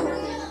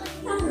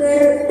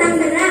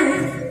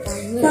Tangerang.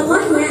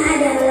 Tokohnya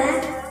adalah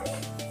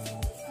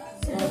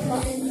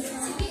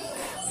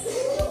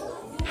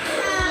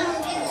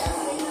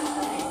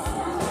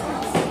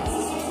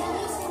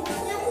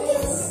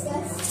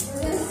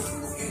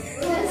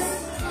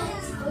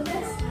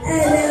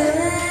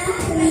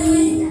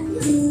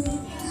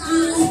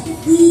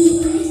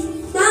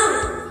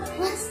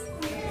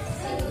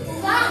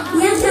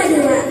Yang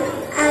kedua,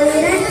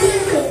 aliran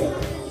cincin.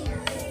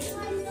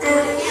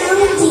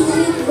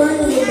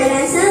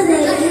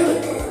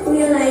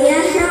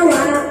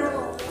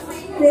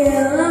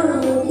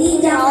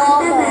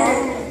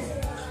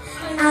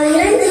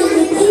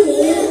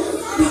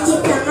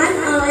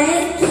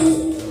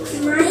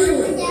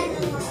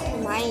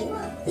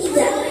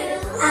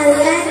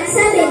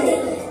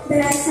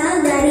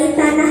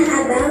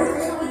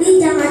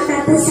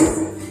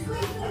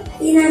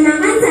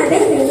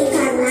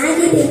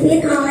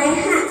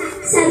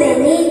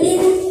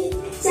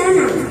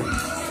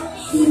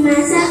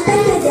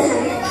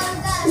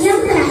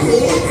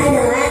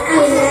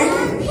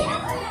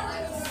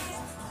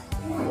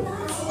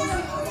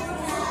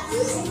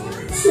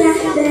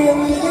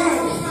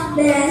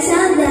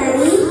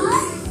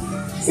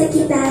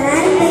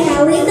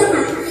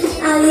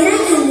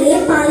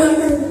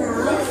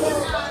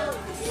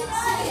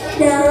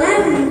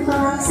 dalam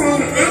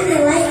pelaksanaan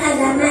nilai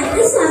agama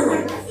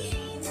Islam.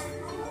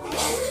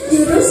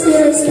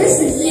 Jurus-jurus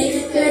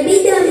besi lebih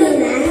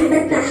dominan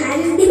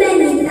bertahan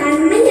dibandingkan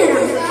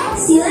menyerang.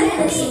 Silat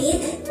besi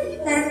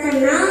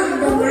terkenal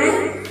dengan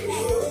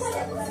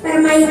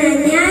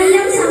permainannya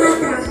yang sangat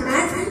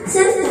rapat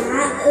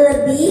serta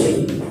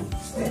lebih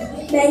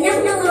banyak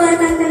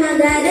mengeluarkan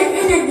tenaga dan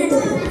energi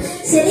tubuh.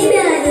 Seni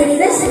bela diri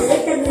besi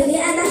terdiri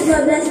atas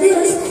 12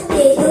 jurus,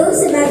 yaitu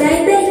sebagai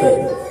berikut.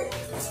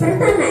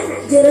 Pertama,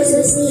 jurus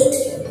besi.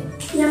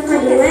 Yang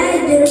kedua,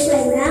 jurus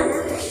lenggang.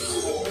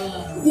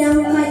 Yang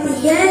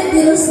ketiga,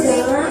 jurus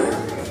galang.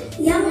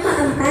 Yang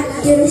keempat,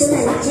 jurus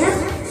tancap.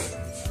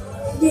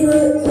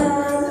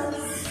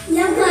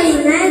 Yang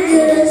kelima,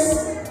 jurus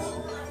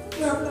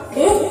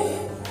lokdek.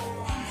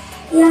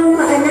 Yang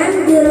keenam,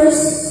 jurus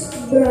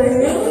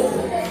broneng.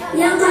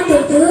 Yang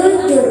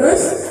ketujuh,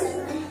 jurus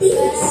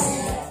tingis.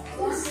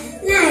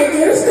 Nah,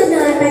 jurus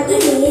ke-8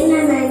 ini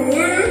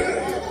namanya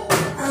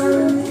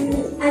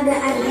agak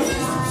aneh.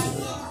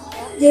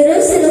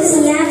 Jurus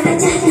Rusia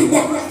pecah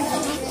 3.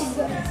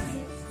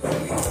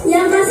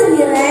 Yang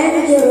ke-9,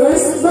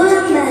 jurus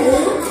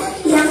bolak-balik.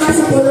 Yang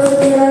ke-10,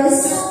 jurus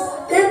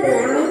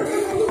geblang.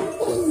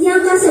 Yang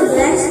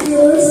ke-11,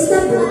 jurus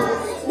kebun.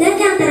 Dan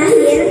yang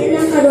terakhir,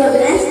 yang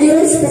ke-12,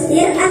 jurus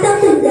petir atau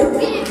tunggang.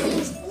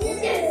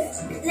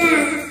 Nah,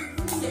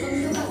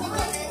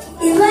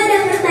 Ibu ada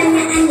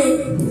pertanyaan nih.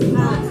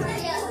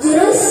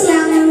 Jurus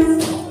yang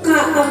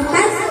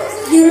keempat,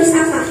 jurus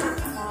apa?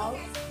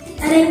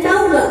 Ada yang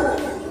tahu nggak?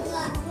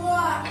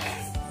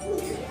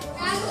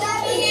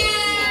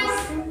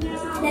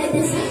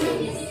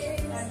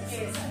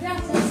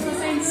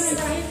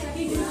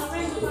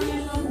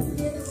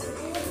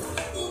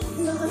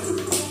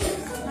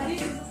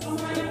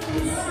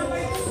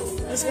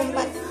 Jurus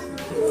keempat.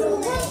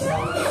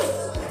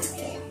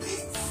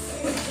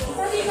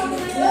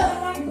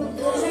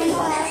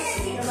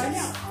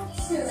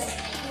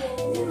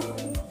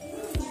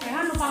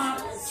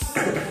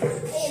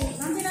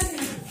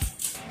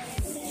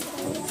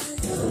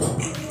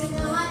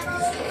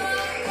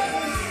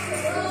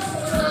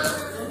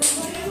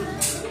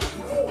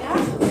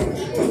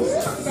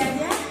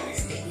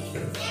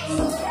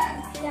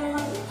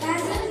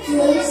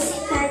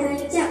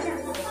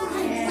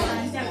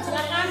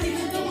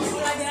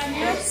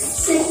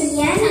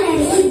 Sekian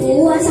dari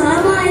Ibu.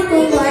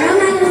 Wassalamualaikum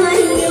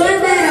warahmatullahi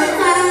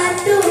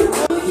wabarakatuh.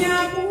 Punya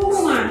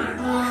pengumuman.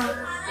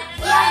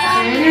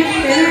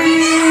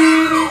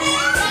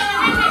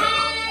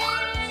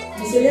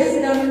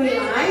 Sudah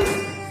menilai.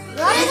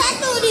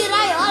 Satu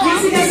diraih oleh.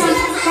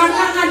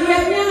 Karena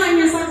hadiahnya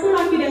hanya 1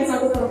 laki dan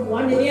 1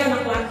 perempuan, jadi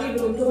anak laki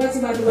beruntung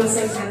cuma 2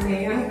 sensannya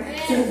ya.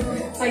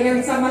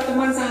 Sayang sama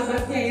teman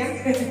sahabatnya ya.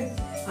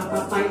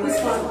 Apa-apa itu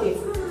sportif.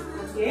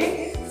 Oke,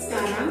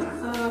 sekarang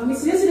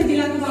misalnya sudah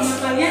bilang sama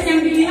kalian yang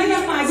dinilai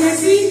apa aja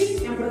sih?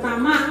 Yang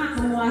pertama,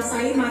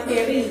 menguasai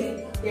materi.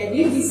 Jadi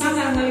bisa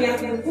nggak ngelihat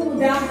buku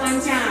udah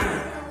lancar.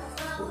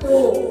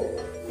 Tuh.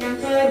 Yang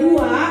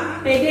kedua,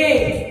 PD.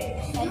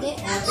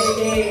 Nah,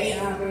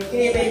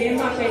 PD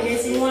mah PD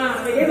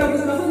semua. PD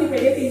bagus-bagus nih,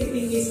 PD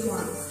tinggi-tinggi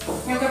semua.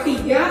 Yang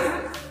ketiga,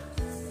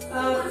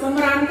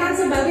 memerankan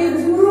sebagai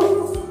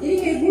guru. Jadi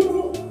kayak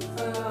guru,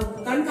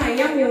 bukan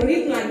kayak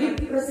murid lagi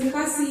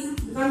presentasi,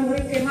 bukan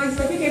murid kemas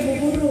tapi kayak bu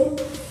guru.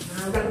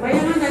 Nah, udah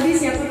kebayang kan tadi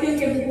siapa yang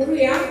kayak bu guru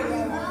ya?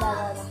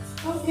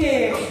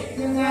 Oke,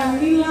 dengan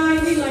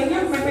nilainya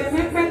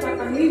mepet-mepet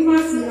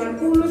 85,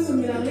 90,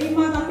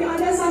 95, tapi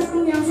ada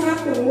satu yang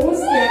 100,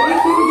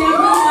 yaitu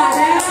jatuh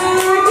pada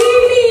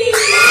gini.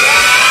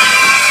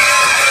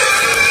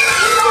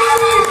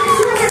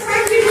 Selamat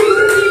pagi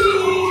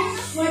guru-guru.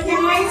 Buat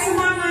yang lain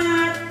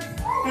semangat.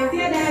 Nanti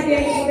ada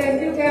hadiah hiburan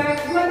juga.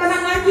 Buat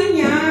anak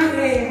lakinya,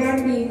 Rehan.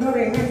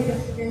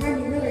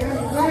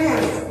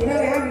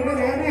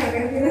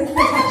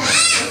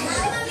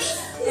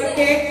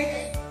 Oke.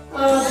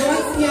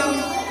 Buat yang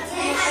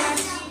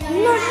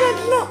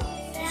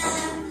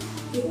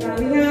kita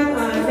lihat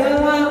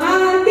adalah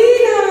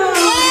Adina.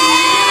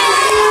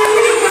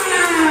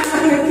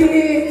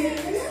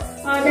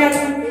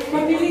 Dan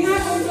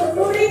pemilihan untuk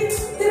murid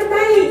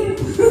terbaik.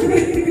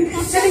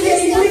 Kan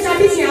jadi murid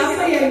tadi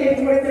siapa ya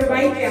jadi murid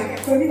terbaik ya?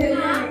 Ini dari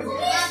mana?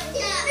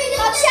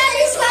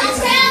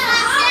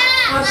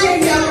 Oke,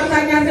 jangan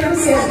pertanyaan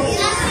terus ya.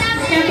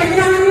 Yang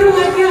pertanyaan dulu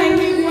aja,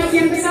 ini buat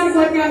yang besar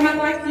buat yang anak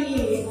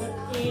laki.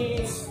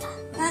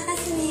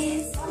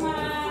 Makasih.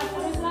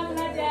 Teruslah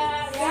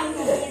belajar ya.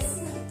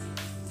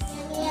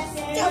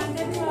 Yang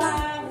kedua,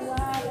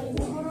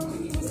 ibu guru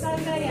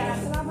Ustazah ya,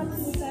 selamat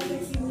Ustazah di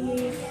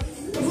sini.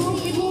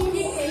 Ibu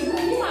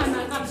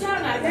mana? Kapsya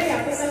nggak ada ya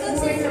peserta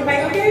murid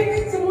terbaik. Oke,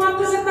 semua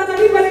peserta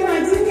tadi balik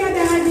maju, ini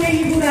ada hadiah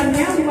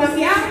hiburannya buat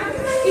yang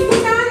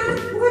ikutan.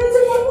 Bukan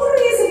semua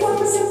murid, semua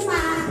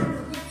peserta.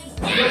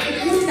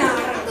 Ikutan.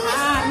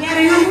 Ini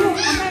Rehan dulu,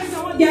 apa yang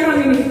cowok jarang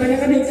ini, banyak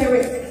yang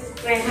cewek.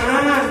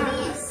 Rehan.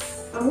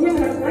 Kamu yang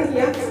nggak lagi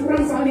ya,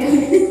 kurang soalnya.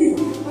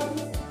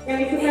 Yang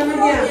ikutan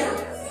aja.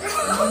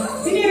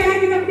 Sini Rehan,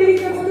 kita berdiri,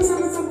 kita foto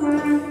sama-sama.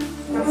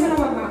 Kamu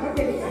lama banget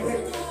jadi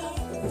kaget.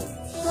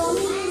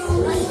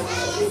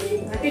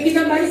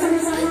 gambar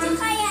sama-sama.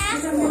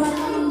 Bisa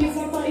tolong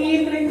difotoin,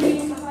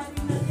 trending.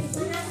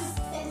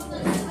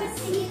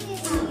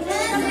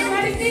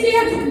 Ini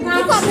dia.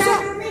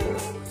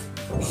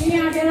 Ini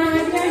adalah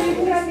hadiah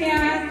hiburan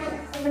ya.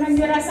 Pemenang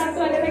juara 1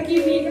 adalah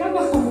Kimi.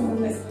 Kenapa kamu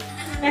mulus?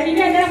 Dan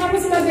ini adalah kamu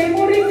sebagai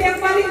murid yang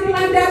paling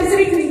teladan,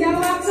 sering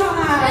dijawab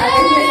soal.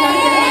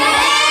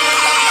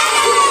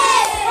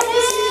 Kamu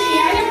sini,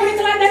 ayo murid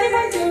teladannya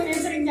maju yang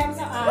sering jawab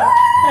soal.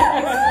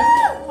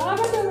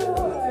 Apa dulu?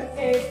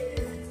 Oke.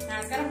 Nah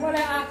sekarang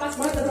boleh pas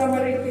banget drama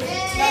repeat.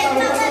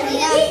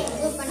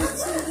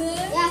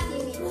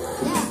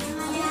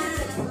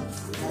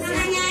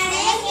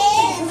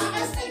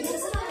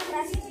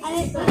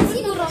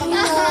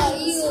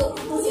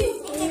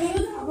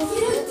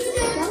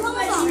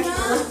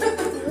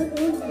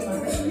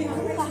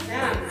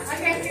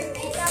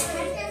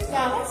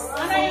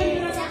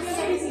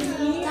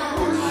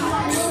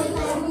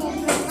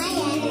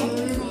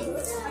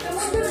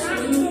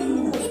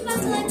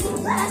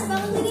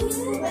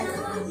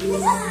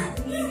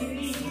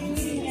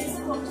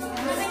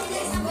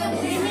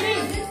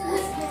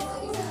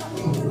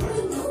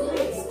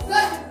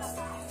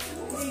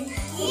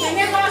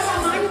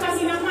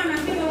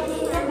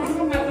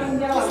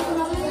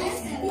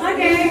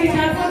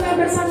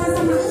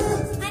 Bersama-sama.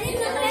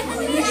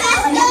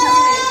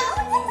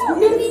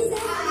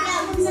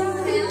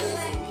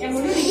 Yang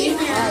mundur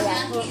bikinnya.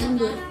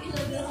 Mundur.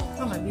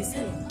 Oh nggak bisa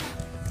ya.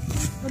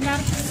 Benar.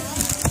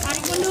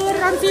 Tarik mundur,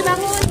 Ramsi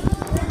bangun.